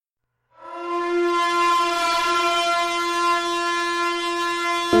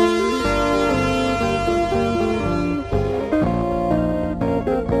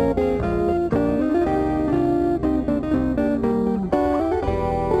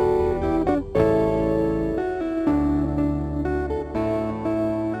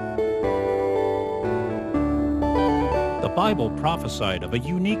Bible prophesied of a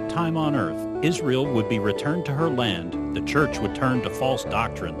unique time on earth. Israel would be returned to her land, the church would turn to false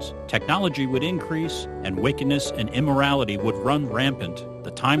doctrines, technology would increase, and wickedness and immorality would run rampant.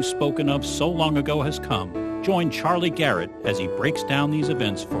 The time spoken of so long ago has come. Join Charlie Garrett as he breaks down these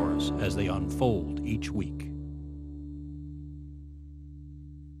events for us as they unfold each week.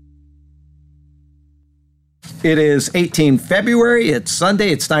 It is 18 February. It's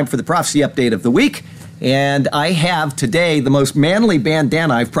Sunday. It's time for the Prophecy Update of the week. And I have today the most manly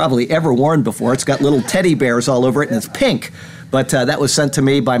bandana I've probably ever worn before. It's got little teddy bears all over it, and it's pink. But that was sent to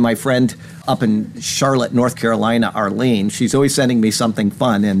me by my friend up in Charlotte, North Carolina, Arlene. She's always sending me something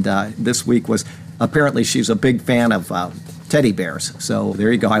fun, and this week was apparently she's a big fan of teddy bears. So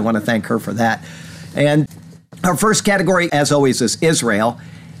there you go. I want to thank her for that. And our first category, as always, is Israel.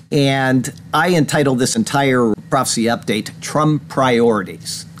 And I entitled this entire prophecy update, Trump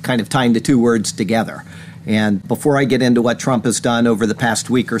Priorities, kind of tying the two words together. And before I get into what Trump has done over the past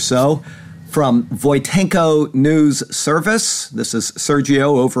week or so, from Voitenko News Service, this is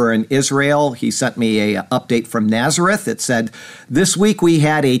Sergio over in Israel. He sent me an update from Nazareth. It said, this week we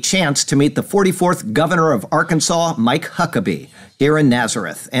had a chance to meet the 44th governor of Arkansas, Mike Huckabee, here in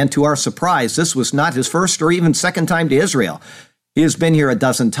Nazareth. And to our surprise, this was not his first or even second time to Israel. He has been here a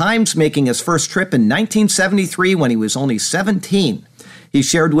dozen times, making his first trip in 1973 when he was only 17. He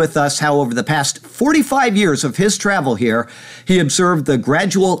shared with us how over the past 45 years of his travel here, he observed the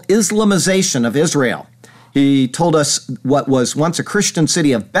gradual Islamization of Israel. He told us what was once a Christian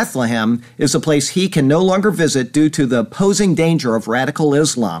city of Bethlehem is a place he can no longer visit due to the posing danger of radical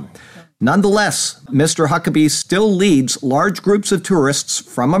Islam. Nonetheless, Mr. Huckabee still leads large groups of tourists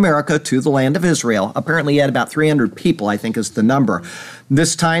from America to the land of Israel. Apparently, he had about 300 people, I think is the number.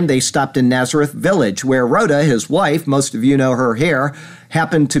 This time, they stopped in Nazareth Village, where Rhoda, his wife, most of you know her here,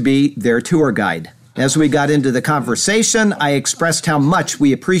 happened to be their tour guide. As we got into the conversation, I expressed how much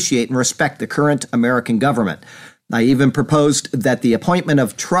we appreciate and respect the current American government. I even proposed that the appointment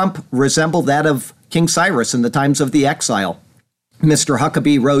of Trump resemble that of King Cyrus in the times of the exile. Mr.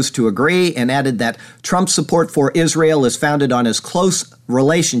 Huckabee rose to agree and added that Trump's support for Israel is founded on his close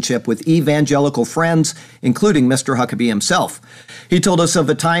relationship with evangelical friends, including Mr. Huckabee himself. He told us of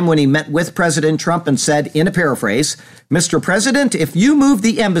a time when he met with President Trump and said, in a paraphrase, Mr. President, if you move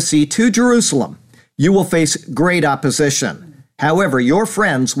the embassy to Jerusalem, you will face great opposition. However, your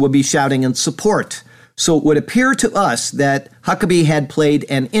friends will be shouting in support. So it would appear to us that Huckabee had played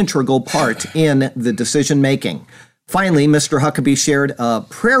an integral part in the decision-making. Finally, Mr. Huckabee shared a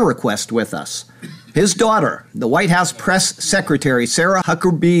prayer request with us. His daughter, the White House press secretary, Sarah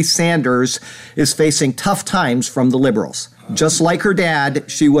Huckabee Sanders, is facing tough times from the liberals. Just like her dad,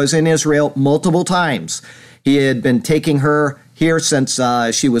 she was in Israel multiple times. He had been taking her here since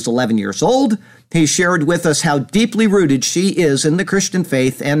she was 11 years old. He shared with us how deeply rooted she is in the Christian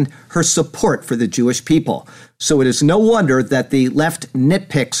faith and her support for the Jewish people. So it is no wonder that the left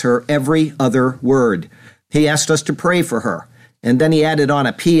nitpicks her every other word. He asked us to pray for her. And then he added on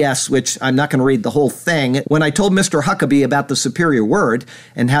a P.S., which I'm not going to read the whole thing. When I told Mr. Huckabee about the superior word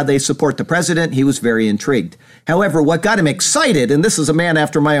and how they support the president, he was very intrigued. However, what got him excited, and this is a man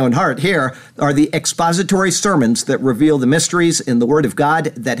after my own heart here, are the expository sermons that reveal the mysteries in the Word of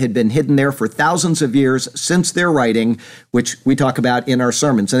God that had been hidden there for thousands of years since their writing, which we talk about in our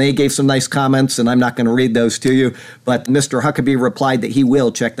sermons. And they gave some nice comments, and I'm not going to read those to you, but Mr. Huckabee replied that he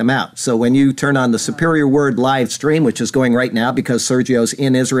will check them out. So when you turn on the Superior Word live stream, which is going right now because Sergio's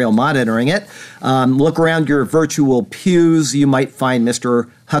in Israel monitoring it, look around your virtual pews. You might find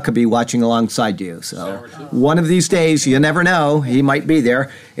Mr. Huckabee watching alongside you. So one of these days, you never know, he might be there,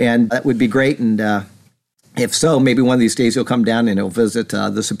 and that would be great. And if so, maybe one of these days he'll come down and he'll visit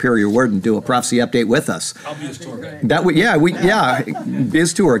the Superior Word and do a prophecy update with us. I'll be his tour guide. That would, be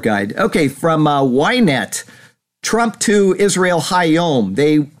his tour guide. Okay, from Ynet, Trump to Israel Hayom.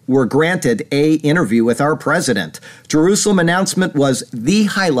 They were granted an interview with our president. Jerusalem announcement was the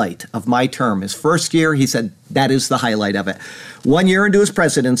highlight of my term. His first year, he said, that is the highlight of it. 1 year into his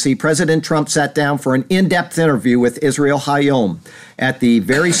presidency, President Trump sat down for an in-depth interview with Israel Hayom. At the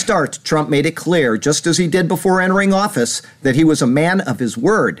very start, Trump made it clear, just as he did before entering office, that he was a man of his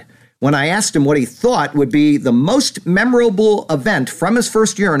word. When I asked him what he thought would be the most memorable event from his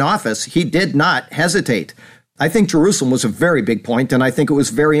first year in office, he did not hesitate. I think Jerusalem was a very big point, and I think it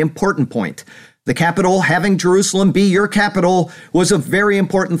was a very important point. The capital, having Jerusalem be your capital, was a very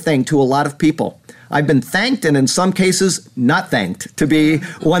important thing to a lot of people. I've been thanked, and in some cases, not thanked, to be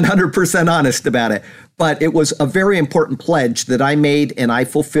 100% honest about it. But it was a very important pledge that I made, and I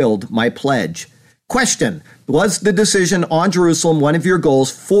fulfilled my pledge. Question: was the decision on Jerusalem one of your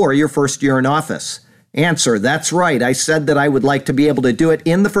goals for your first year in office? Answer, that's right. I said that I would like to be able to do it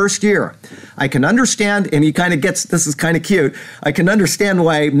in the first year. I can understand, and he kind of gets, this is kind of cute, I can understand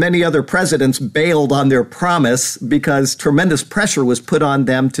why many other presidents bailed on their promise because tremendous pressure was put on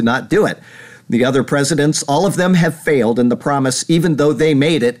them to not do it. The other presidents, all of them have failed in the promise, even though they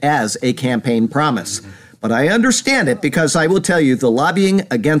made it as a campaign promise. But I understand it because I will tell you the lobbying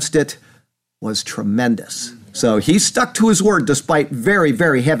against it was tremendous. So he stuck to his word despite very,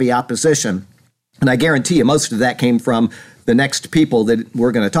 very heavy opposition. And I guarantee you most of that came from the next people that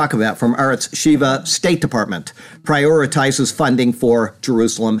we're going to talk about from Aretz Shiva State Department, prioritizes funding for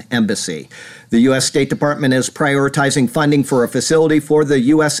Jerusalem Embassy. The U.S. State Department is prioritizing funding for a facility for the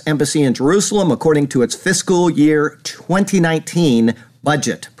U.S. Embassy in Jerusalem according to its fiscal year 2019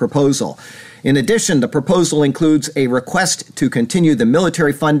 budget proposal. In addition, the proposal includes a request to continue the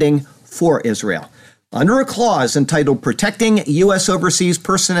military funding for Israel. Under a clause entitled Protecting U.S. Overseas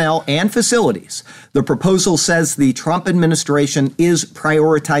Personnel and Facilities, the proposal says the Trump administration is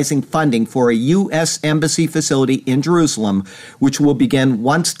prioritizing funding for a U.S. Embassy facility in Jerusalem, which will begin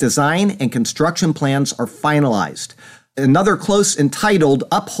once design and construction plans are finalized. Another clause entitled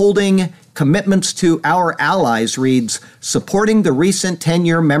Upholding Commitments to Our Allies reads, supporting the recent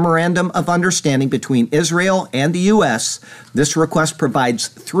 10-year Memorandum of Understanding between Israel and the U.S., this request provides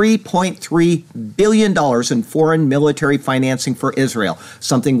 $3.3 billion in foreign military financing for Israel,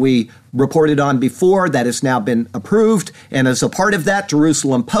 something we reported on before that has now been approved. And as a part of that,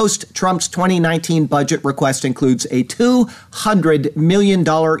 Jerusalem Post, Trump's 2019 budget request includes a $200 million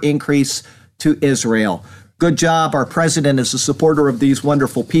increase to Israel. Good job. Our president is a supporter of these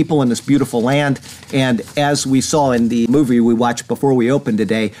wonderful people in this beautiful land. And as we saw in the movie we watched before we opened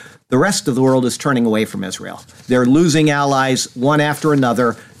today, the rest of the world is turning away from Israel. They're losing allies one after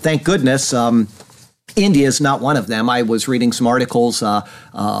another. Thank goodness. India is not one of them. I was reading some articles.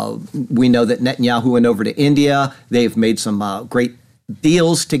 We know that Netanyahu went over to India. They've made some great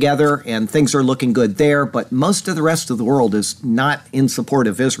deals together, and things are looking good there. But most of the rest of the world is not in support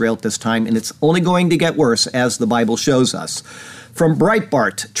of Israel at this time, and it's only going to get worse, as the Bible shows us. From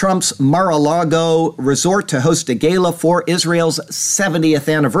Breitbart, Trump's Mar-a-Lago resort to host a gala for Israel's 70th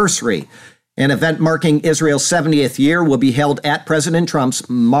anniversary. An event marking Israel's 70th year will be held at President Trump's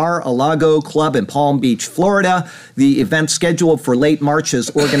Mar-a-Lago Club in Palm Beach, Florida. The event, scheduled for late March, is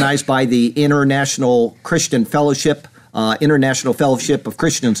organized by the International Fellowship of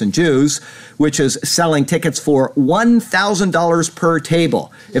Christians and Jews, which is selling tickets for $1,000 per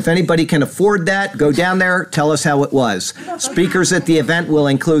table. If anybody can afford that, go down there, tell us how it was. Speakers at the event will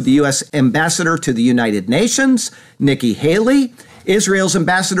include the U.S. Ambassador to the United Nations, Nikki Haley, Israel's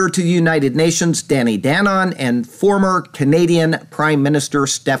Ambassador to the United Nations, Danny Danon, and former Canadian Prime Minister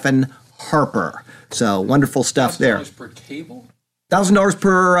Stephen Harper. So wonderful stuff there. $1,000 per table?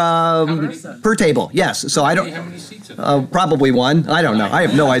 $1,000 per table, yes. So I don't. How many seats are there? Probably one. I don't know. I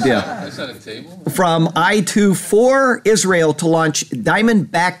have no idea. That's not a table. From I-24, Israel to launch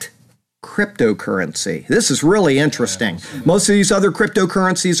diamond-backed cryptocurrency. This is really interesting. Most of these other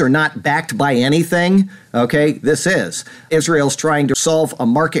cryptocurrencies are not backed by anything. Okay, this is. Israel's trying to solve a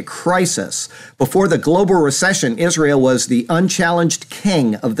market crisis. Before the global recession, Israel was the unchallenged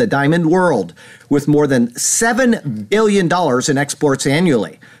king of the diamond world, with more than $7 billion in exports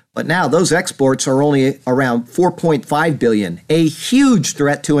annually. But now those exports are only around $4.5 billion, a huge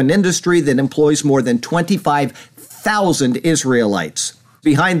threat to an industry that employs more than 25,000 Israelites.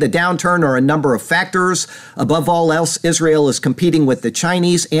 Behind the downturn are a number of factors. Above all else, Israel is competing with the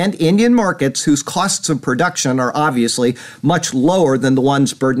Chinese and Indian markets, whose costs of production are obviously much lower than the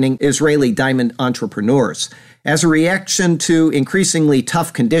ones burdening Israeli diamond entrepreneurs. As a reaction to increasingly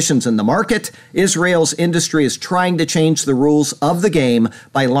tough conditions in the market, Israel's industry is trying to change the rules of the game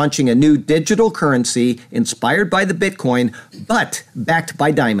by launching a new digital currency inspired by the Bitcoin, but backed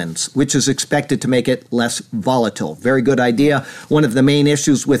by diamonds, which is expected to make it less volatile. Very good idea. One of the main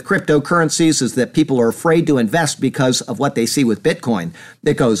issues with cryptocurrencies is that people are afraid to invest because of what they see with Bitcoin.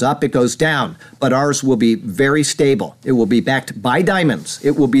 It goes up, it goes down, but ours will be very stable. It will be backed by diamonds.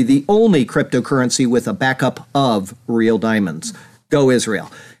 It will be the only cryptocurrency with a backup of real diamonds. Go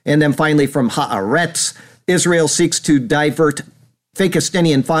Israel. And then finally from Haaretz, Israel seeks to divert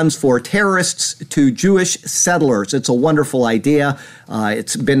Fakistinian funds for terrorists to Jewish settlers. It's a wonderful idea.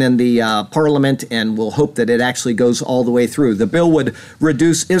 It's been in the parliament, and we'll hope that it actually goes all the way through. The bill would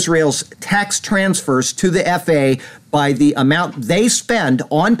reduce Israel's tax transfers to the FA by the amount they spend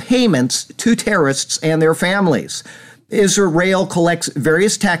on payments to terrorists and their families. Israel collects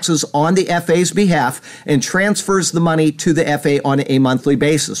various taxes on the FA's behalf and transfers the money to the FA on a monthly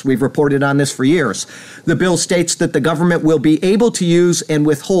basis. We've reported on this for years. The bill states that the government will be able to use and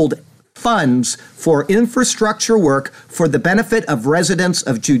withhold funds for infrastructure work for the benefit of residents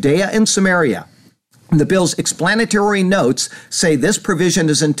of Judea and Samaria. The bill's explanatory notes say this provision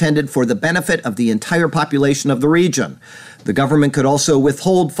is intended for the benefit of the entire population of the region. The government could also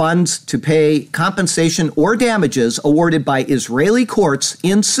withhold funds to pay compensation or damages awarded by Israeli courts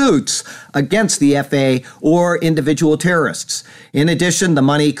in suits against the FA or individual terrorists. In addition, the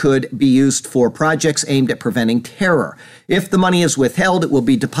money could be used for projects aimed at preventing terror. If the money is withheld, it will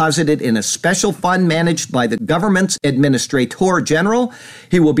be deposited in a special fund managed by the government's administrator general.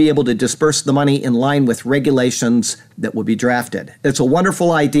 He will be able to disperse the money in line with regulations that will be drafted. It's a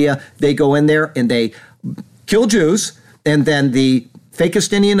wonderful idea. They go in there and they kill Jews, and then the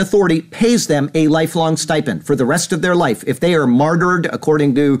Fakistinian Authority pays them a lifelong stipend for the rest of their life. If they are martyred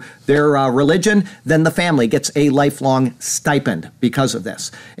according to their religion, then the family gets a lifelong stipend because of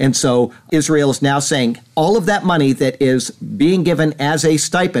this. And so Israel is now saying all of that money that is being given as a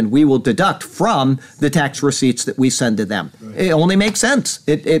stipend, we will deduct from the tax receipts that we send to them. Right. It only makes sense.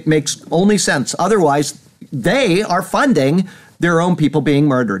 It makes only sense. Otherwise, they are funding their own people being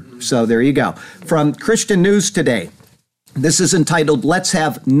murdered. So there you go. From Christian News Today. This is entitled, Let's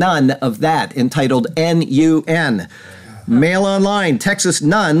Have None of That, entitled N-U-N. Mail Online, Texas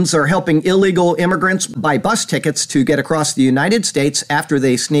nuns are helping illegal immigrants buy bus tickets to get across the United States after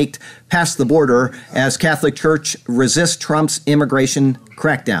they sneaked past the border as Catholic Church resists Trump's immigration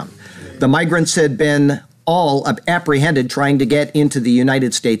crackdown. The migrants had been all apprehended trying to get into the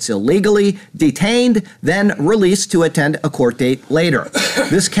United States illegally, detained, then released to attend a court date later.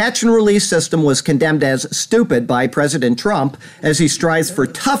 This catch and release system was condemned as stupid by President Trump as he strives for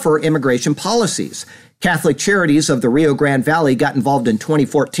tougher immigration policies. Catholic Charities of the Rio Grande Valley got involved in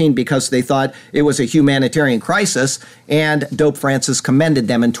 2014 because they thought it was a humanitarian crisis, and Dope Francis commended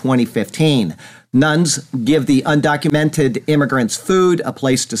them in 2015. Nuns give the undocumented immigrants food, a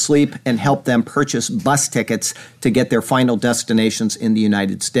place to sleep, and help them purchase bus tickets to get their final destinations in the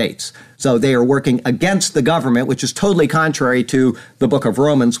United States. So they are working against the government, which is totally contrary to the book of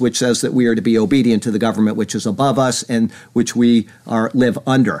Romans, which says that we are to be obedient to the government which is above us and which we live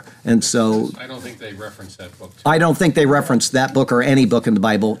under. And so I don't think they reference that book. I don't think they reference that book or any book in the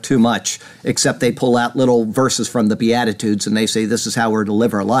Bible too much, except they pull out little verses from the Beatitudes and they say this is how we're to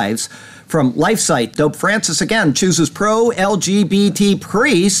live our lives. From LifeSite, Dope Francis again chooses pro-LGBT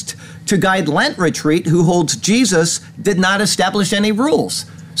priest to guide Lent retreat who holds Jesus did not establish any rules.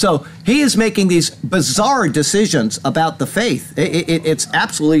 So he is making these bizarre decisions about the faith. It's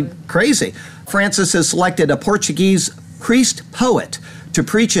absolutely crazy. Francis has selected a Portuguese priest poet to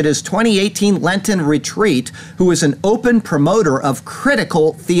preach at his 2018 Lenten retreat, who is an open promoter of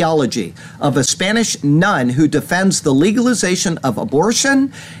critical theology, of a Spanish nun who defends the legalization of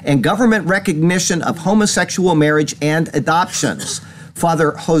abortion and government recognition of homosexual marriage and adoptions.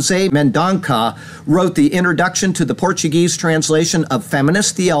 Father Jose Mendonca wrote the introduction to the Portuguese translation of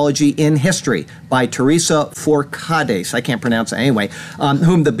Feminist Theology in History by Teresa Forcades, I can't pronounce it anyway,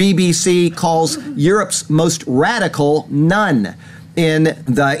 whom the BBC calls Europe's most radical nun. In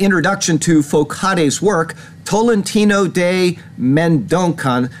the introduction to Forcades' work, Tolentino de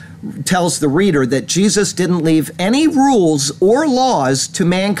Mendonca tells the reader that Jesus didn't leave any rules or laws to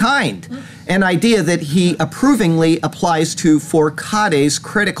mankind, an idea that he approvingly applies to Forcades'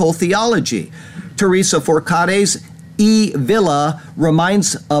 critical theology. Teresa Forcades E. Villa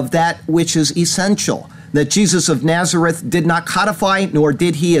reminds of that which is essential, that Jesus of Nazareth did not codify, nor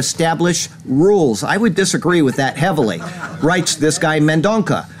did he establish rules. I would disagree with that heavily, writes this guy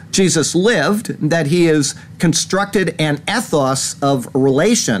Mendonca. Jesus lived, that he is constructed an ethos of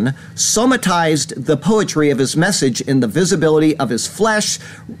relation, somatized the poetry of his message in the visibility of his flesh,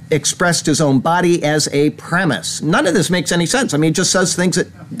 expressed his own body as a premise. None of this makes any sense. I mean, he just says things that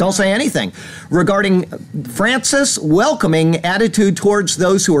don't say anything. Regarding Francis, welcoming attitude towards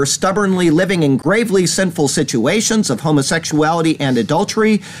those who are stubbornly living in gravely sinful situations of homosexuality and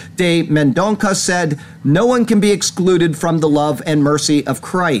adultery, de Mendonca said, no one can be excluded from the love and mercy of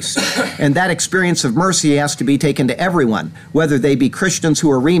Christ. And that experience of mercy has to be taken to everyone, whether they be Christians who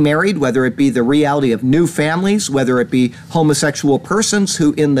are remarried, whether it be the reality of new families, whether it be homosexual persons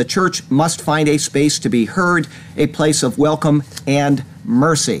who in the church must find a space to be heard, a place of welcome and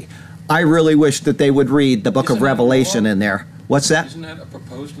mercy. I really wish that they would read the book of Revelation in there. What's that? Isn't that a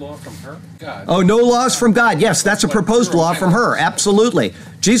proposed law from her? God. Oh, no laws from God. Yes, that's a proposed law from her. Absolutely.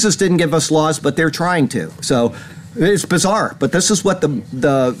 Jesus didn't give us laws, but they're trying to. So it's bizarre. But this is what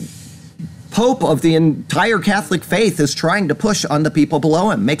the Pope of the entire Catholic faith is trying to push on the people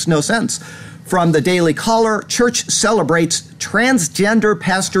below him. Makes no sense. From the Daily Caller, Church celebrates transgender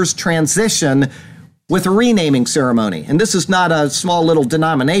pastor's transition with a renaming ceremony. And this is not a small little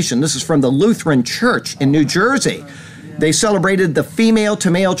denomination. This is from the Lutheran Church in New Jersey. They celebrated the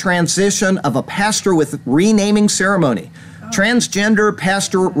female-to-male transition of a pastor with renaming ceremony. Transgender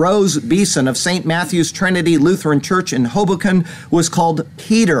Pastor Rose Beeson of St. Matthew's Trinity Lutheran Church in Hoboken was called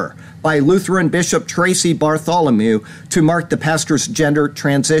Peter by Lutheran Bishop Tracy Bartholomew to mark the pastor's gender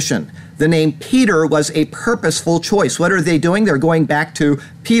transition. The name Peter was a purposeful choice. What are they doing? They're going back to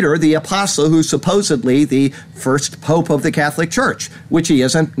Peter, the apostle, who's supposedly the first pope of the Catholic Church, which he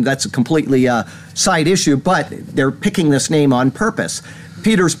isn't. That's a completely side issue, but they're picking this name on purpose.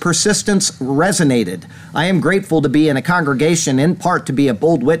 Peter's persistence resonated. I am grateful to be in a congregation, in part to be a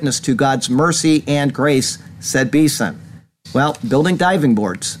bold witness to God's mercy and grace, said Beeson. Well, building diving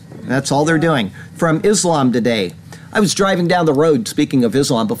boards. That's all they're doing. From Islam Today. I was driving down the road, speaking of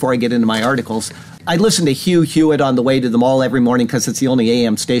Islam, before I get into my articles. I listen to Hugh Hewitt on the way to the mall every morning because it's the only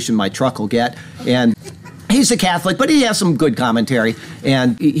AM station my truck will get. And he's a Catholic, but he has some good commentary,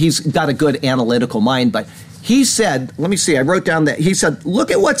 and he's got a good analytical mind. But he said, let me see, I wrote down that, he said,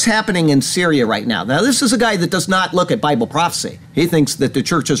 look at what's happening in Syria right now. Now, this is a guy that does not look at Bible prophecy. He thinks that the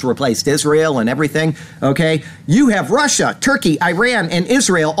church has replaced Israel and everything, okay? You have Russia, Turkey, Iran, and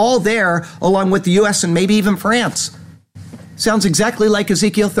Israel all there, along with the U.S. and maybe even France. Sounds exactly like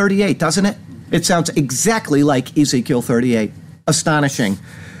Ezekiel 38, doesn't it? It sounds exactly like Ezekiel 38. Astonishing.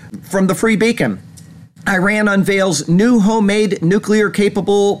 From the Free Beacon. Iran unveils new homemade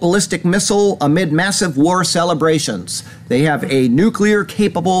nuclear-capable ballistic missile amid massive war celebrations. They have a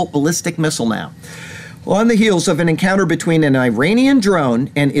nuclear-capable ballistic missile now. On the heels of an encounter between an Iranian drone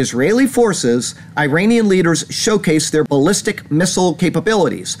and Israeli forces, Iranian leaders showcased their ballistic missile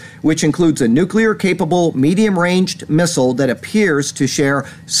capabilities, which includes a nuclear-capable medium-ranged missile that appears to share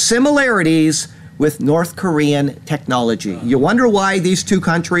similarities with North Korean technology. You wonder why these two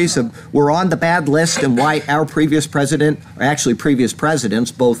countries were on the bad list and why our previous presidents,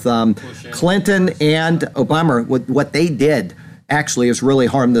 both Clinton and Obama, what they did actually has really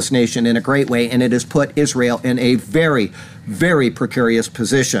harmed this nation in a great way, and it has put Israel in a very, very precarious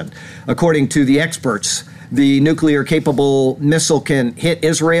position. According to the experts, the nuclear-capable missile can hit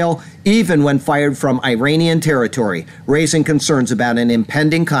Israel even when fired from Iranian territory, raising concerns about an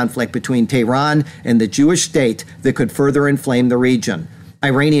impending conflict between Tehran and the Jewish state that could further inflame the region.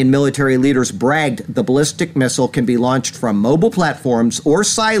 Iranian military leaders bragged the ballistic missile can be launched from mobile platforms or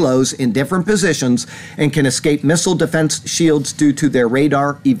silos in different positions and can escape missile defense shields due to their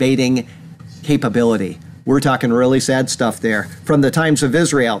radar-evading capability. We're talking really sad stuff there. From the Times of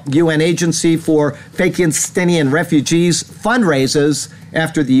Israel, UN Agency for Palestinian Refugees fundraises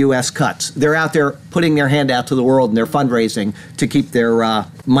after the U.S. cuts. They're out there putting their hand out to the world, and they're fundraising to keep their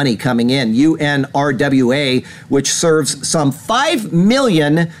money coming in. UNRWA, which serves some 5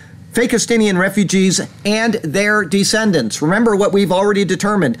 million Palestinian refugees and their descendants. Remember what we've already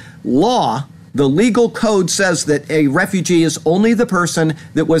determined. The legal code says that a refugee is only the person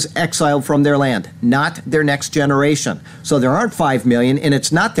that was exiled from their land, not their next generation. So there aren't 5 million, and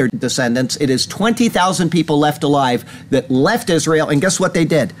it's not their descendants. It is 20,000 people left alive that left Israel, and guess what they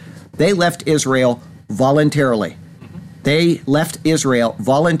did? They left Israel voluntarily. They left Israel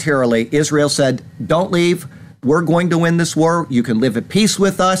voluntarily. Israel said, don't leave. We're going to win this war. You can live at peace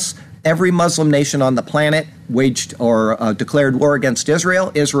with us. Every Muslim nation on the planet waged or declared war against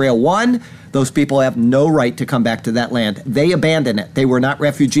Israel. Israel won. Those people have no right to come back to that land. They abandoned it. They were not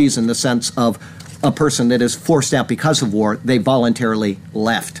refugees in the sense of a person that is forced out because of war. They voluntarily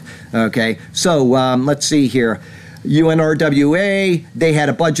left. Okay, so let's see here. UNRWA, they had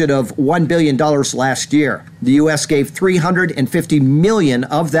a budget of $1 billion last year. The U.S. gave $350 million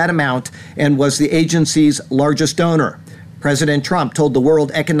of that amount and was the agency's largest donor. President Trump told the World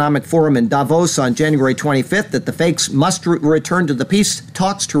Economic Forum in Davos on January 25th that the fakes must return to the peace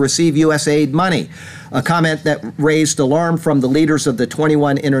talks to receive U.S. aid money, a comment that raised alarm from the leaders of the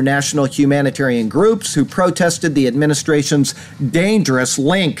 21 international humanitarian groups who protested the administration's dangerous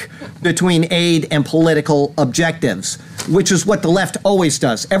link between aid and political objectives, which is what the left always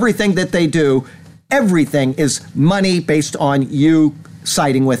does. Everything that they do, everything is money based on you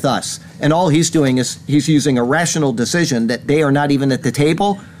siding with us. And all he's doing is he's using a rational decision that they are not even at the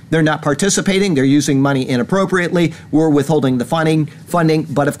table. They're not participating. They're using money inappropriately. We're withholding the funding,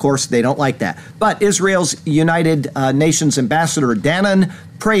 but of course they don't like that. But Israel's United Nations Ambassador Danon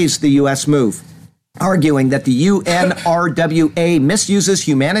praised the U.S. move, arguing that the UNRWA misuses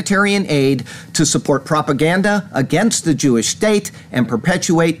humanitarian aid to support propaganda against the Jewish state and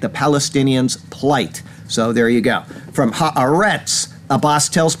perpetuate the Palestinians' plight. So there you go. From Haaretz, Abbas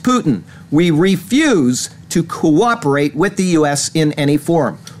tells Putin, we refuse to cooperate with the U.S. in any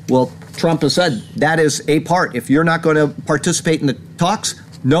form. Well, Trump has said that is a part. If you're not going to participate in the talks,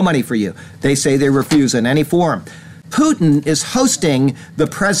 no money for you. They say they refuse in any form. Putin is hosting the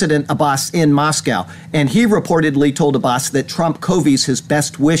President Abbas in Moscow, and he reportedly told Abbas that Trump conveys his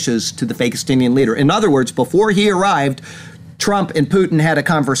best wishes to the Pakistani leader. In other words, before he arrived, Trump and Putin had a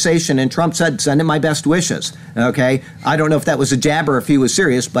conversation, and Trump said, send him my best wishes. Okay? I don't know if that was a jab or if he was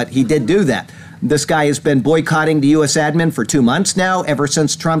serious, but he did do that. This guy has been boycotting the U.S. admin for 2 months now, ever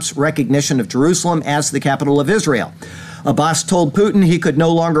since Trump's recognition of Jerusalem as the capital of Israel. Abbas told Putin he could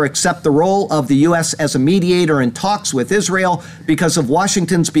no longer accept the role of the U.S. as a mediator in talks with Israel because of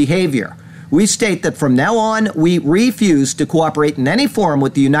Washington's behavior. We state that from now on, we refuse to cooperate in any form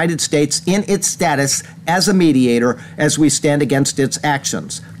with the United States in its status as a mediator as we stand against its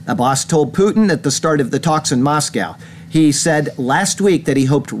actions. Abbas told Putin at the start of the talks in Moscow. He said last week that he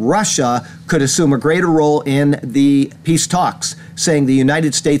hoped Russia could assume a greater role in the peace talks, saying the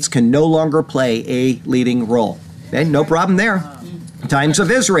United States can no longer play a leading role. Okay, no problem there. Times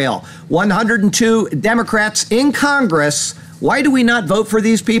of Israel. 102 Democrats in Congress. Why do we not vote for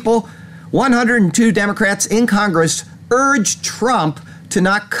these people? 102 Democrats in Congress urge Trump to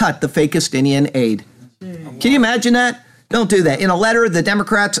not cut the Pakistani aid. Can you imagine that? Don't do that. In a letter, the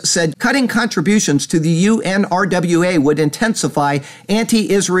Democrats said cutting contributions to the UNRWA would intensify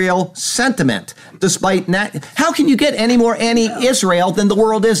anti-Israel sentiment. Despite how can you get any more anti-Israel than the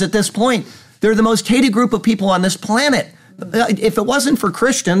world is at this point? They're the most hated group of people on this planet. If it wasn't for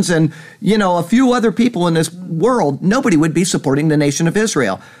Christians and, a few other people in this world, nobody would be supporting the nation of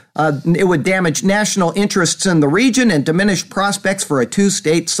Israel. It would damage national interests in the region and diminish prospects for a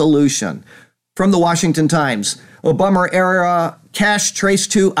two-state solution. From the Washington Times, Obama-era cash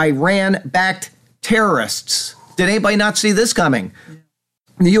traced to Iran-backed terrorists. Did anybody not see this coming?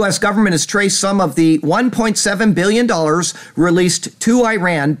 The U.S. government has traced some of the $1.7 billion released to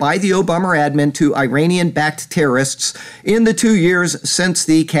Iran by the Obama admin to Iranian-backed terrorists in the 2 years since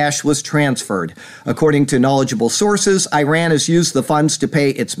the cash was transferred. According to knowledgeable sources, Iran has used the funds to pay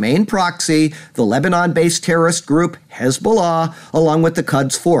its main proxy, the Lebanon-based terrorist group Hezbollah, along with the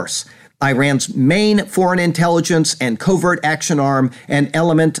Quds Force, Iran's main foreign intelligence and covert action arm, and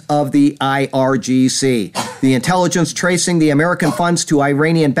element of the IRGC. The intelligence tracing the American funds to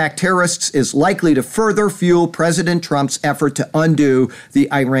Iranian-backed terrorists is likely to further fuel President Trump's effort to undo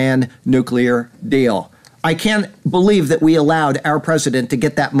the Iran nuclear deal. I can't believe that we allowed our president to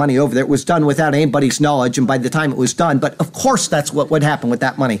get that money over there. It was done without anybody's knowledge, and by the time it was done, but of course that's what would happen with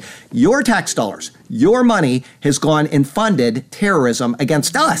that money. Your tax dollars, your money has gone and funded terrorism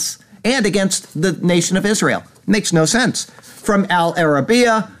against us and against the nation of Israel. Makes no sense. From Al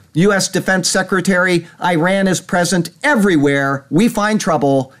Arabiya, U.S. Defense Secretary, Iran is present everywhere we find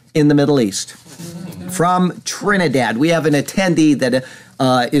trouble in the Middle East. From Trinidad, we have an attendee that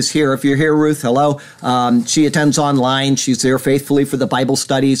is here. If you're here, Ruth, hello. She attends online. She's there faithfully for the Bible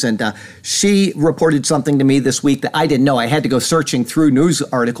studies, and she reported something to me this week that I didn't know. I had to go searching through news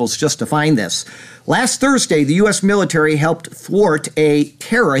articles just to find this. Last Thursday, the U.S. military helped thwart a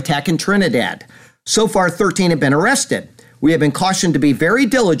terror attack in Trinidad. So far, 13 have been arrested. We have been cautioned to be very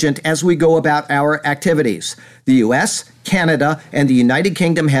diligent as we go about our activities. The U.S., Canada, and the United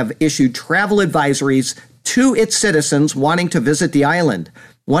Kingdom have issued travel advisories to its citizens wanting to visit the island.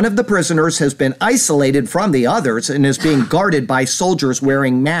 One of the prisoners has been isolated from the others and is being guarded by soldiers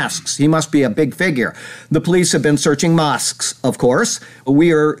wearing masks. He must be a big figure. The police have been searching mosques, of course.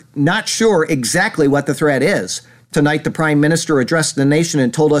 We are not sure exactly what the threat is. Tonight, the Prime Minister addressed the nation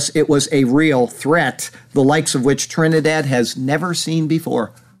and told us it was a real threat, the likes of which Trinidad has never seen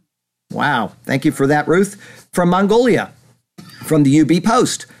before. Wow. Thank you for that, Ruth. From Mongolia, from the UB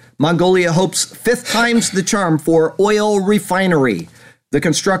Post, Mongolia hopes 5th times the charm for oil refinery. The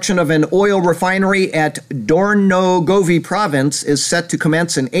construction of an oil refinery at Dornogovi province is set to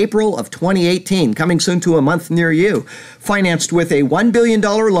commence in April of 2018, coming soon to a month near you, financed with a $1 billion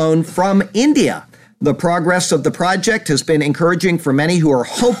loan from India. The progress of the project has been encouraging for many who are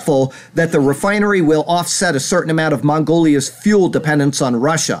hopeful that the refinery will offset a certain amount of Mongolia's fuel dependence on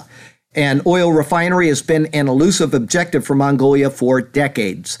Russia. An oil refinery has been an elusive objective for Mongolia for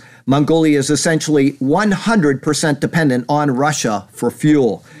decades. Mongolia is essentially 100% dependent on Russia for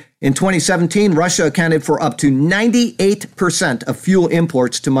fuel. In 2017, Russia accounted for up to 98% of fuel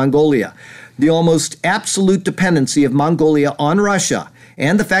imports to Mongolia. The almost absolute dependency of Mongolia on Russia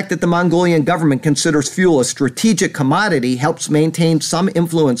and the fact that the Mongolian government considers fuel a strategic commodity helps maintain some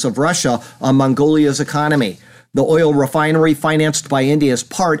influence of Russia on Mongolia's economy. The oil refinery financed by India is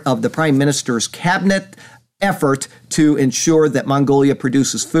part of the Prime Minister's cabinet effort to ensure that Mongolia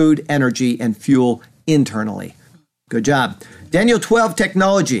produces food, energy, and fuel internally. Good job. Daniel 12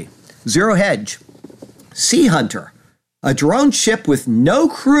 technology, Zero Hedge, Sea Hunter, a drone ship with no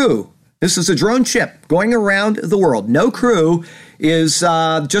crew. This is a drone ship going around the world. No crew is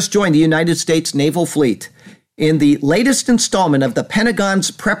just joined the United States Naval Fleet. In the latest installment of the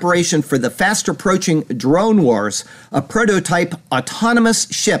Pentagon's preparation for the fast-approaching drone wars, a prototype autonomous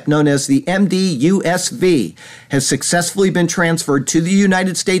ship known as the MDUSV has successfully been transferred to the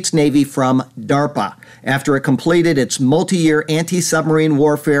United States Navy from DARPA after it completed its multi-year anti-submarine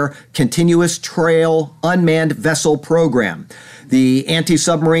warfare continuous trail unmanned vessel program. The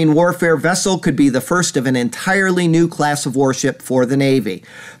anti-submarine warfare vessel could be the first of an entirely new class of warship for the Navy.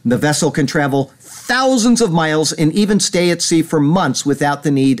 The vessel can travel thousands of miles and even stay at sea for months without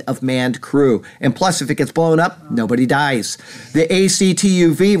the need of manned crew. And plus, if it gets blown up, nobody dies. The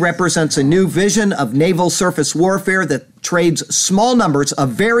ACTUV represents a new vision of naval surface warfare that trades small numbers of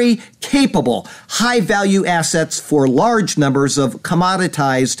very capable, high-value assets for large numbers of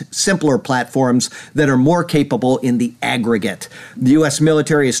commoditized, simpler platforms that are more capable in the aggregate. The U.S.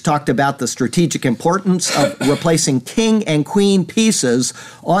 military has talked about the strategic importance of replacing king and queen pieces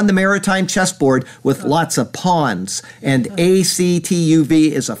on the maritime chessboard with lots of pawns, and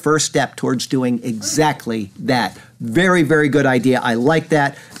ACTUV is a first step towards doing exactly that. Very, very good idea. I like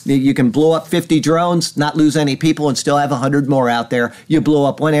that. You can blow up 50 drones, not lose any people, and still have 100 more out there. You blow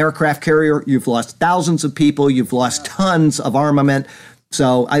up one aircraft carrier, you've lost thousands of people, you've lost tons of armament.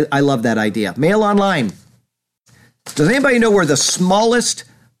 So I love that idea. Mail Online. Does anybody know where the smallest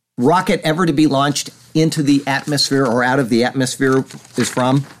rocket ever to be launched into the atmosphere or out of the atmosphere is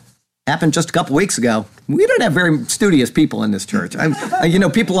from? Happened just a couple weeks ago. We don't have very studious people in this church.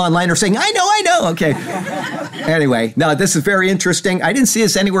 People online are saying, I know. Okay. Anyway, no, this is very interesting. I didn't see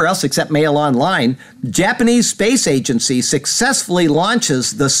this anywhere else except Mail Online. Japanese Space Agency successfully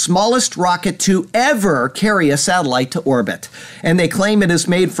launches the smallest rocket to ever carry a satellite to orbit. And they claim it is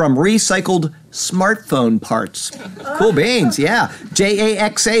made from recycled smartphone parts. Cool beans, yeah.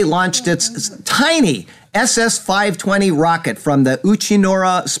 JAXA launched its tiny SS-520 rocket from the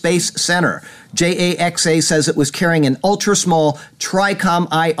Uchinora Space Center. JAXA says it was carrying an ultra-small Tricom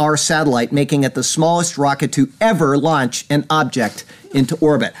IR satellite, making it the smallest rocket to ever launch an object into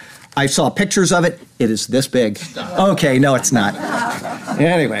orbit. I saw pictures of it. It is this big. Okay, no, it's not.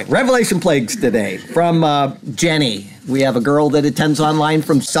 Anyway, Revelation Plagues today from Jenny. We have a girl that attends online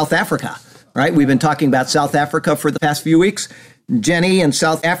from South Africa, right? We've been talking about South Africa for the past few weeks. Jenny in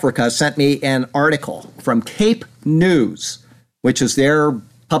South Africa sent me an article from Cape News, which is their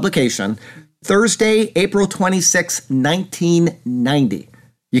publication, Thursday, April 26, 1990.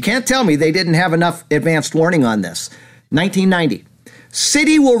 You can't tell me they didn't have enough advanced warning on this. 1990.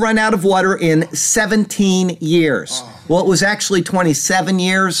 City will run out of water in 17 years. Well, it was actually 27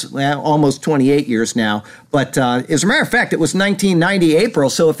 years, well, almost 28 years now. But as a matter of fact, it was 1990 April.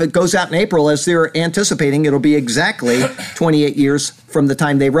 So if it goes out in April, as they're anticipating, it'll be exactly 28 years from the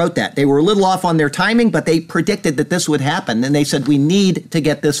time they wrote that. They were a little off on their timing, but they predicted that this would happen. And they said, we need to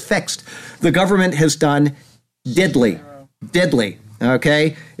get this fixed. The government has done diddly.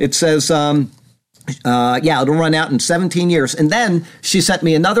 Okay? It says... it'll run out in 17 years. And then she sent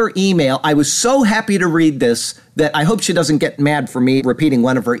me another email. I was so happy to read this that I hope she doesn't get mad for me repeating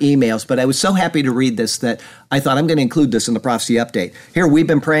one of her emails, but I was so happy to read this that I thought I'm going to include this in the prophecy update. Here we've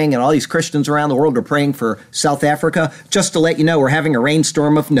been praying, and all these Christians around the world are praying for South Africa. Just to let you know, we're having a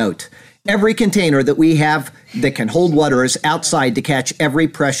rainstorm of note. Every container that we have that can hold water is outside to catch every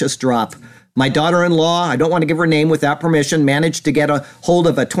precious drop. My daughter-in-law, I don't want to give her name without permission, managed to get a hold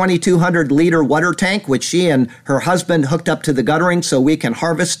of a 2,200-liter water tank, which she and her husband hooked up to the guttering so we can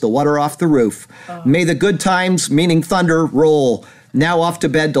harvest the water off the roof. May the good times, meaning thunder, roll. Now off to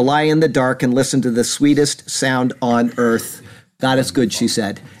bed to lie in the dark and listen to the sweetest sound on earth. God is good, she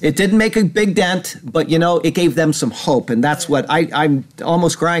said. It didn't make a big dent, but, it gave them some hope. And that's what I'm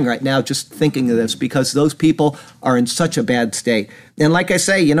almost crying right now just thinking of this, because those people are in such a bad state. And like I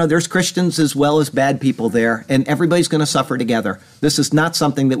say, there's Christians as well as bad people there, and everybody's going to suffer together. This is not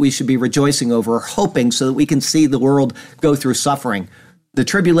something that we should be rejoicing over or hoping so that we can see the world go through suffering. The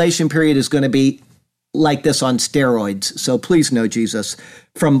tribulation period is going to be like this on steroids. So please know Jesus.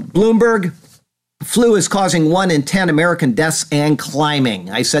 From Bloomberg, flu is causing 1 in 10 American deaths and climbing.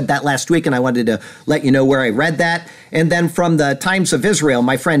 I said that last week, and I wanted to let you know where I read that. And then from the Times of Israel,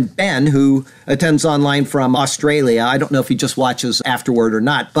 my friend Ben, who attends online from Australia, I don't know if he just watches afterward or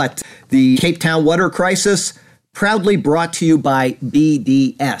not, but the Cape Town water crisis, proudly brought to you by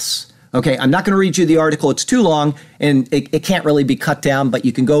BDS. Okay, I'm not going to read you the article. It's too long, and it can't really be cut down, but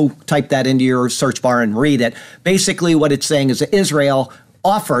you can go type that into your search bar and read it. Basically, what it's saying is that Israel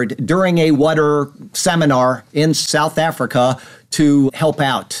offered during a water seminar in South Africa to help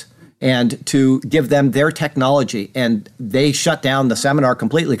out and to give them their technology. And they shut down the seminar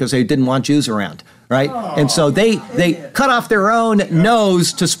completely because they didn't want Jews around, right? And so they cut off their own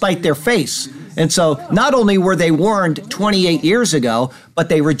nose to spite their face. And so not only were they warned 28 years ago, but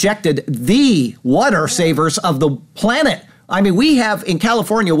they rejected the water savers of the planet. I mean, we have in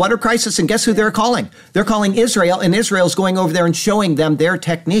California water crisis, and guess who they're calling? They're calling Israel, and Israel's going over there and showing them their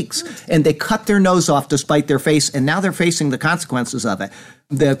techniques. And they cut their nose off to spite their face, and now they're facing the consequences of it.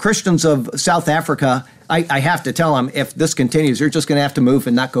 The Christians of South Africa, I have to tell them, if this continues, you're just going to have to move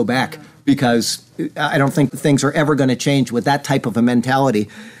and not go back, because I don't think things are ever going to change with that type of a mentality.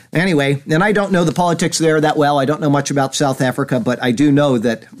 Anyway, and I don't know the politics there that well. I don't know much about South Africa, but I do know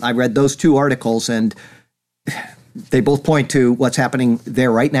that I read those two articles, and they both point to what's happening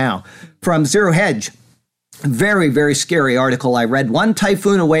there right now. From Zero Hedge, very, very scary article I read. One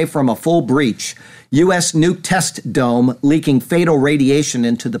typhoon away from a full breach. U.S. nuke test dome leaking fatal radiation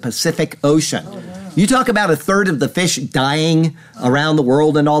into the Pacific Ocean. You talk about a third of the fish dying around the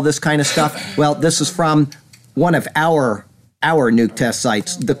world and all this kind of stuff. Well, this is from one of our nuke test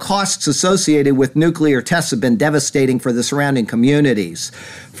sites. The costs associated with nuclear tests have been devastating for the surrounding communities.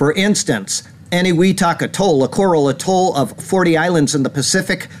 For instance, Eniwetok Atoll, a coral atoll of 40 islands in the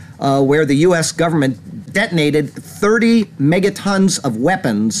Pacific, where the U.S. government detonated 30 megatons of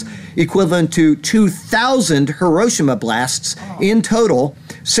weapons, equivalent to 2,000 Hiroshima blasts in total.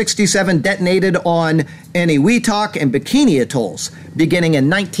 67 detonated on Eniwetok and Bikini Atolls. Beginning in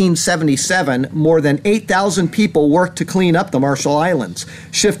 1977, more than 8,000 people worked to clean up the Marshall Islands,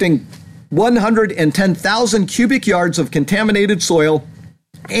 shifting 110,000 cubic yards of contaminated soil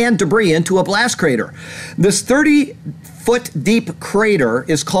and debris into a blast crater. This 30-foot deep crater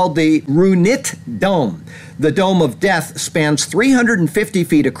is called the Runit Dome. The Dome of Death spans 350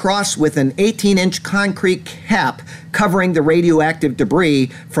 feet across with an 18-inch concrete cap covering the radioactive debris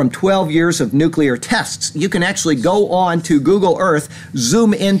from 12 years of nuclear tests. You can actually go on to Google Earth,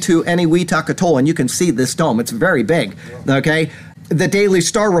 zoom into Eniwetok Atoll, and you can see this dome. It's very big, okay? The Daily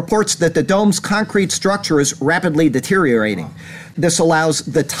Star reports that the dome's concrete structure is rapidly deteriorating. This allows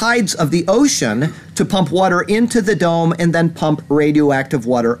the tides of the ocean to pump water into the dome and then pump radioactive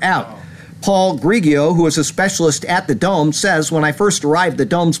water out. Paul Grigio, who is a specialist at the dome, says, when I first arrived, the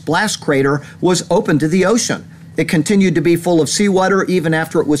dome's blast crater was open to the ocean. It continued to be full of seawater even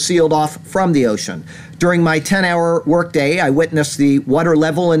after it was sealed off from the ocean. During my 10-hour workday, I witnessed the water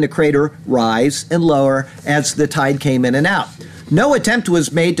level in the crater rise and lower as the tide came in and out. No attempt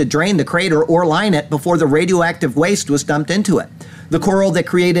was made to drain the crater or line it before the radioactive waste was dumped into it. The coral that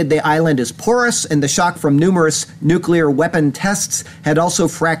created the island is porous, and the shock from numerous nuclear weapon tests had also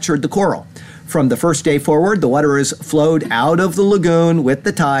fractured the coral. From the first day forward, the water is flowed out of the lagoon with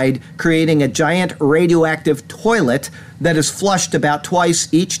the tide, creating a giant radioactive toilet that is flushed about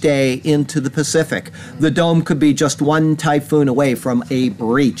twice each day into the Pacific. The dome could be just one typhoon away from a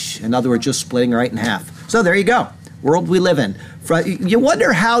breach. In other words, just splitting right in half. So there you go. World we live in. You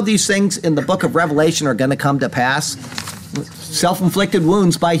wonder how these things in the book of Revelation are going to come to pass. Self-inflicted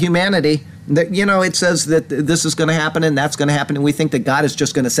wounds by humanity. You know, it says that this is going to happen and that's going to happen, and we think that God is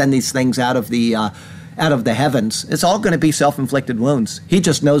just going to send these things out of the heavens. It's all going to be self-inflicted wounds. He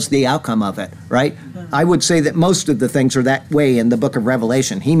just knows the outcome of it, right? I would say that most of the things are that way in the book of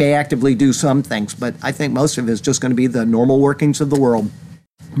Revelation. He may actively do some things, but I think most of it is just going to be the normal workings of the world.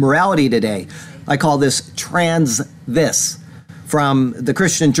 Morality today. I call this trans-this. From the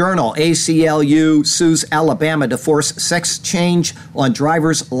Christian Journal, ACLU sues Alabama to force sex change on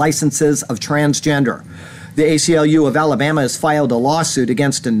driver's licenses of transgender. The ACLU of Alabama has filed a lawsuit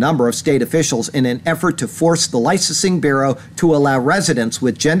against a number of state officials in an effort to force the licensing bureau to allow residents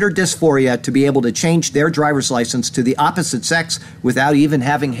with gender dysphoria to be able to change their driver's license to the opposite sex without even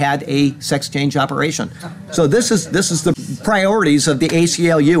having had a sex change operation. So this is the priorities of the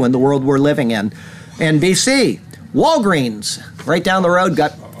ACLU in the world we're living in. NBC. Walgreens, right down the road,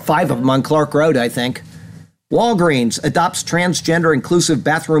 got 5 of them on Clark Road, I think. Walgreens adopts transgender inclusive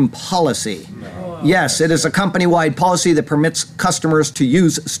bathroom policy. Yes, it is a company-wide policy that permits customers to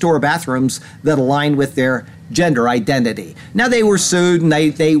use store bathrooms that align with their gender identity. Now, they were sued and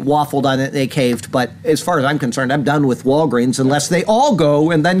they waffled on it, they caved, but as far as I'm concerned, I'm done with Walgreens unless they all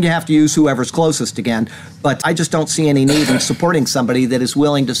go, and then you have to use whoever's closest again. But I just don't see any need in supporting somebody that is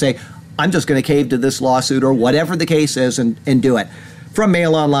willing to say, I'm just going to cave to this lawsuit or whatever the case is and do it. From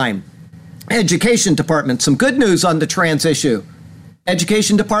Mail Online. Education Department, some good news on the trans issue.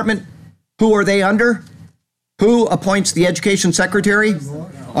 Education Department, who are they under? Who appoints the Education Secretary?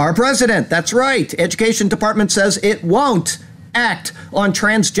 Our president, that's right. Education Department says it won't act on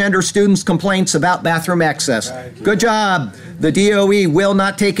transgender students' complaints about bathroom access. Good job. The DOE will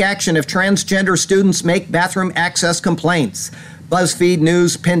not take action if transgender students make bathroom access complaints. BuzzFeed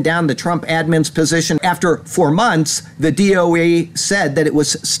News pinned down the Trump admin's position. After 4 months, the DOE said that it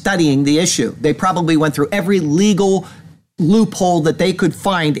was studying the issue. They probably went through every legal loophole that they could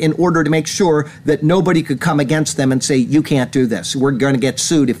find in order to make sure that nobody could come against them and say, you can't do this. We're going to get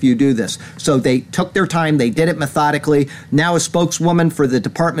sued if you do this. So they took their time. They did it methodically. Now a spokeswoman for the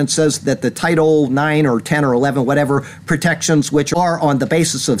department says that the Title 9 or 10 or 11, whatever, protections which are on the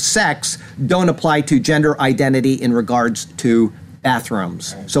basis of sex don't apply to gender identity in regards to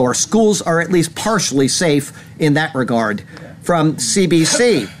bathrooms. So our schools are at least partially safe in that regard. From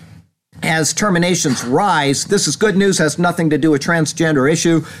CBC, as terminations rise, this is good news, has nothing to do with transgender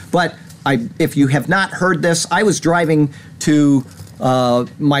issue, but if you have not heard this, I was driving to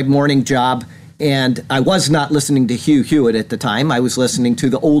my morning job, and I was not listening to Hugh Hewitt at the time. I was listening to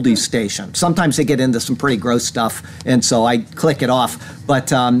the oldies station. Sometimes they get into some pretty gross stuff, and so I click it off.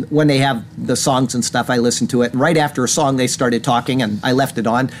 But when they have the songs and stuff, I listen to it. And right after a song, they started talking, and I left it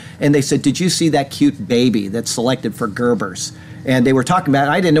on. And they said, did you see that cute baby that's selected for Gerber's? And they were talking about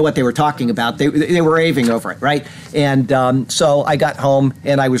it. I didn't know what they were talking about. They were raving over it, right? And so I got home,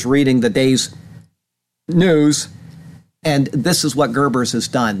 and I was reading the day's news, and this is what Gerber's has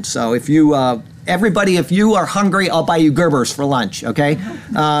done. So if you, everybody, if you are hungry, I'll buy you Gerber's for lunch, okay?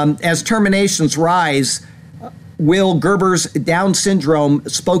 As terminations rise, will Gerber's Down syndrome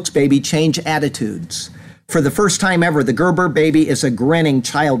spokesbaby change attitudes? For the first time ever, the Gerber baby is a grinning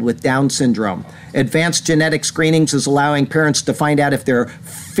child with Down syndrome. Advanced genetic screenings is allowing parents to find out if their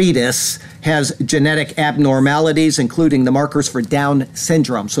fetus has genetic abnormalities, including the markers for Down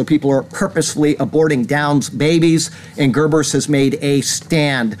syndrome. So people are purposefully aborting Down's babies, and Gerber's has made a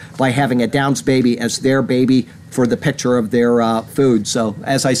stand by having a Down's baby as their baby for the picture of their food. So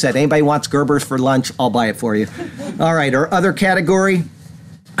as I said, anybody wants Gerber's for lunch, I'll buy it for you. All right, our other category,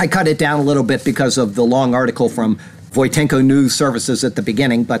 I cut it down a little bit because of the long article from Voitenko News Services at the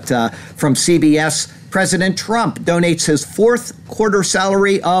beginning, but from CBS, President Trump donates his fourth quarter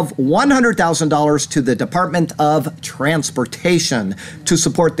salary of $100,000 to the Department of Transportation to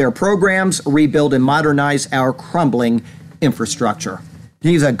support their programs, rebuild and modernize our crumbling infrastructure.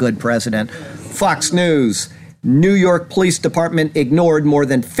 He's a good president. Fox News. New York Police Department ignored more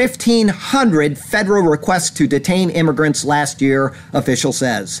than 1,500 federal requests to detain immigrants last year, official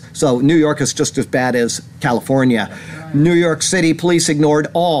says. So New York is just as bad as California. New York City Police ignored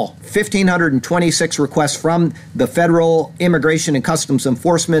all 1,526 requests from the Federal Immigration and Customs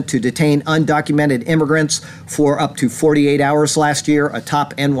Enforcement to detain undocumented immigrants for up to 48 hours last year, a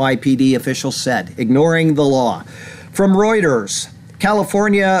top NYPD official said, ignoring the law. From Reuters,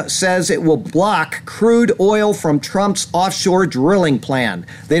 California says it will block crude oil from Trump's offshore drilling plan.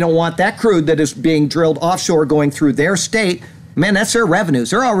 They don't want that crude that is being drilled offshore going through their state. Man, that's their revenues.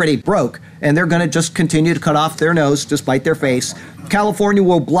 They're already broke, and they're going to just continue to cut off their nose to spite their face. California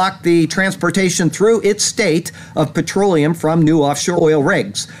will block the transportation through its state of petroleum from new offshore oil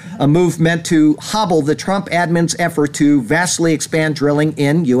rigs, a move meant to hobble the Trump admin's effort to vastly expand drilling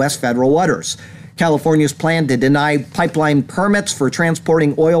in U.S. federal waters. California's plan to deny pipeline permits for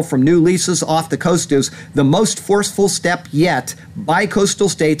transporting oil from new leases off the coast is the most forceful step yet by coastal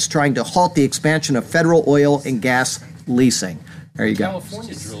states trying to halt the expansion of federal oil and gas leasing. There you go.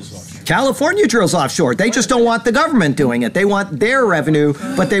 California drills offshore. California drills offshore. They just don't want the government doing it. They want their revenue,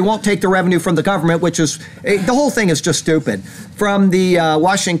 but they won't take the revenue from the government, which is, the whole thing is just stupid. From the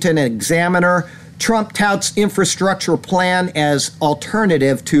Washington Examiner, Trump touts infrastructure plan as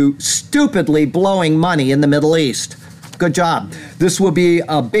alternative to stupidly blowing money in the Middle East. Good job. This will be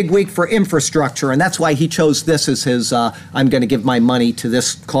a big week for infrastructure, and that's why he chose this as his, I'm going to give my money to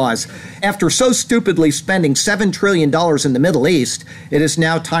this cause. After so stupidly spending $7 trillion in the Middle East, it is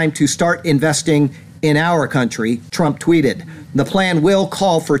now time to start investing in our country, Trump tweeted. The plan will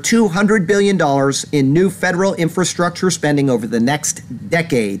call for $200 billion in new federal infrastructure spending over the next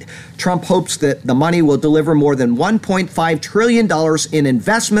decade. Trump hopes that the money will deliver more than $1.5 trillion in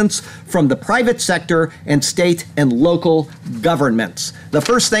investments from the private sector and state and local governments. The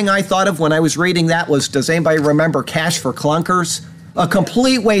first thing I thought of when I was reading that was, does anybody remember Cash for Clunkers? A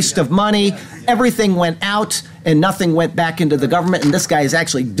complete waste of money. Everything went out and nothing went back into the government. And this guy is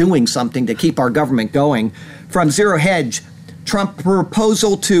actually doing something to keep our government going. From Zero Hedge, Trump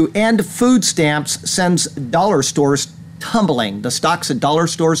proposal to end food stamps sends dollar stores tumbling. The stocks at dollar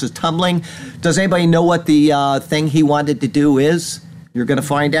stores is tumbling. Does anybody know what the thing he wanted to do is? You're going to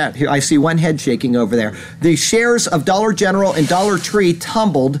find out. Here, I see one head shaking over there. The shares of Dollar General and Dollar Tree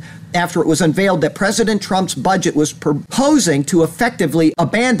tumbled after it was unveiled that President Trump's budget was proposing to effectively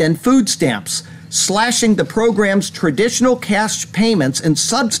abandon food stamps, slashing the program's traditional cash payments and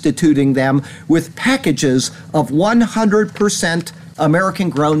substituting them with packages of 100%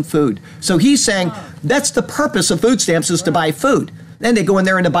 American-grown food. So he's saying that's the purpose of food stamps, is to buy food. Then they go in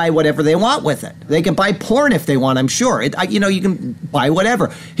there and to buy whatever they want with it. They can buy porn if they want, I'm sure. You can buy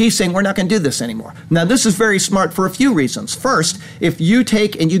whatever. He's saying we're not going to do this anymore. Now, this is very smart for a few reasons. First, if you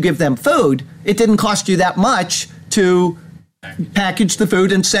take and you give them food, it didn't cost you that much to package the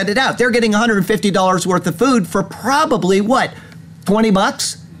food and send it out. They're getting $150 worth of food for probably, what, 20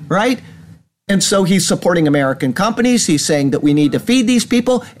 bucks, right? And so he's supporting American companies. He's saying that we need to feed these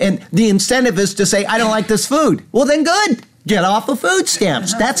people. And the incentive is to say, I don't like this food. Well, then good. Get off of food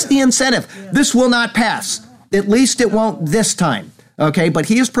stamps. That's the incentive. This will not pass. At least it won't this time. Okay, but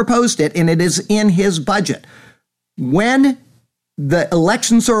he has proposed it, and it is in his budget. When the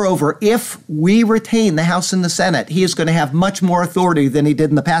elections are over, if we retain the House and the Senate, he is going to have much more authority than he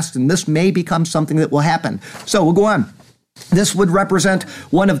did in the past, and this may become something that will happen. So we'll go on. This would represent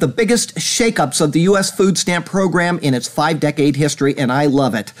one of the biggest shakeups of the U.S. food stamp program in its 5-decade history, and I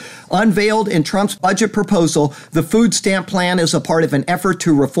love it. Unveiled in Trump's budget proposal, the food stamp plan is a part of an effort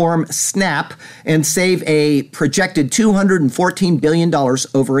to reform SNAP and save a projected $214 billion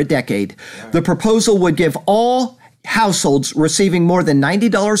over a decade. The proposal would give all households receiving more than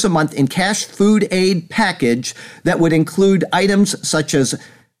 $90 a month in cash food aid package that would include items such as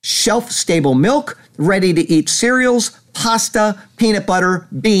shelf-stable milk, ready-to-eat cereals, pasta, peanut butter,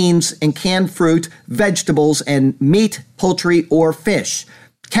 beans, and canned fruit, vegetables, and meat, poultry, or fish.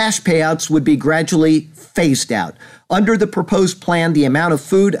 Cash payouts would be gradually phased out. Under the proposed plan, the amount of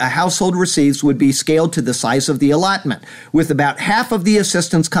food a household receives would be scaled to the size of the allotment, with about half of the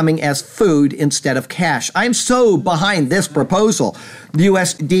assistance coming as food instead of cash. I'm so behind this proposal. The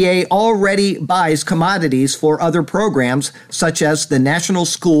USDA already buys commodities for other programs, such as the National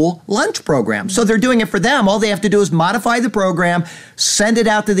School Lunch Program. So they're doing it for them. All they have to do is modify the program, send it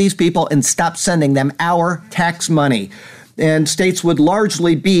out to these people, and stop sending them our tax money. And states would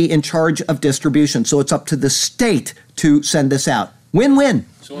largely be in charge of distribution. So it's up to the state to send this out. Win-win.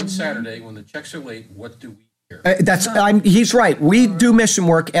 So on Saturday, when the checks are late, what do we hear? He's right. We do mission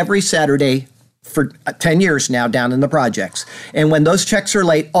work every Saturday for 10 years now down in the projects. And when those checks are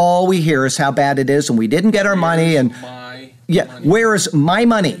late, all we hear is how bad it is and we didn't get our money. And where is my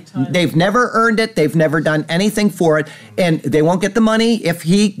money? They've never earned it. They've never done anything for it. And they won't get the money if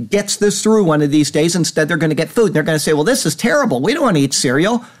he gets this through one of these days. Instead, they're going to get food. They're going to say, well, this is terrible. We don't want to eat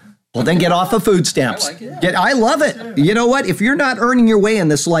cereal. Well, then get off of food stamps. I like it. I love it. You know what? If you're not earning your way in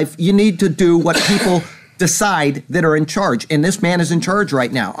this life, you need to do what people decide that are in charge. And this man is in charge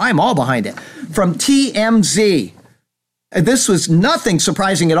right now. I'm all behind it. From TMZ. This was nothing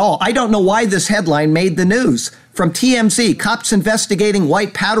surprising at all. I don't know why this headline made the news. From TMZ, cops investigating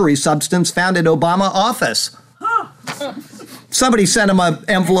white powdery substance found at Obama office. Somebody sent him an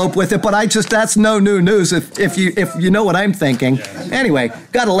envelope with it, but that's no new news if you know what I'm thinking. Anyway,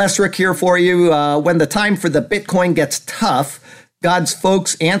 got a Lesric here for you. When the time for the Bitcoin gets tough, God's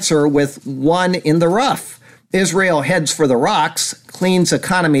folks answer with one in the rough. Israel heads for the rocks, cleans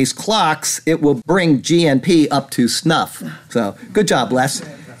economy's clocks. It will bring GNP up to snuff. So good job, Les.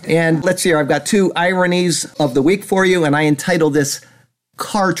 And let's see here. I've got 2 ironies of the week for you, and I entitle this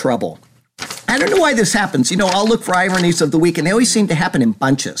Car Trouble. I don't know why this happens. I'll look for ironies of the week, and they always seem to happen in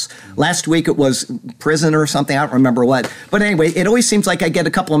bunches. Last week it was prison or something. I don't remember what. But anyway, it always seems like I get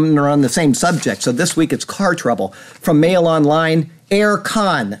a couple of them that are on the same subject. So this week it's car trouble. From Mail Online,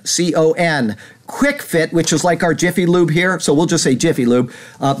 Aircon, C-O-N. Quick Fit, which is like our Jiffy Lube here, so we'll just say Jiffy Lube.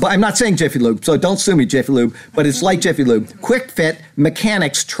 But I'm not saying Jiffy Lube, so don't sue me, Jiffy Lube, but it's like Jiffy Lube. Quick Fit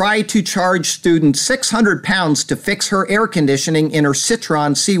mechanics try to charge student £600 to fix her air conditioning in her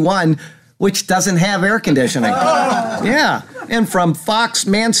Citroen C1, which doesn't have air conditioning. Yeah. And from Fox,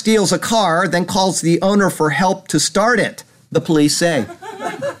 man steals a car, then calls the owner for help to start it, the police say.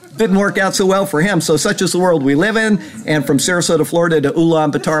 Didn't work out so well for him, so such is the world we live in. And from Sarasota, Florida to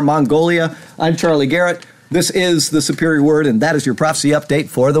Ulaanbaatar, Mongolia, I'm Charlie Garrett. This is The Superior Word, and that is your prophecy update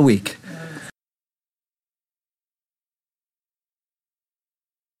for the week.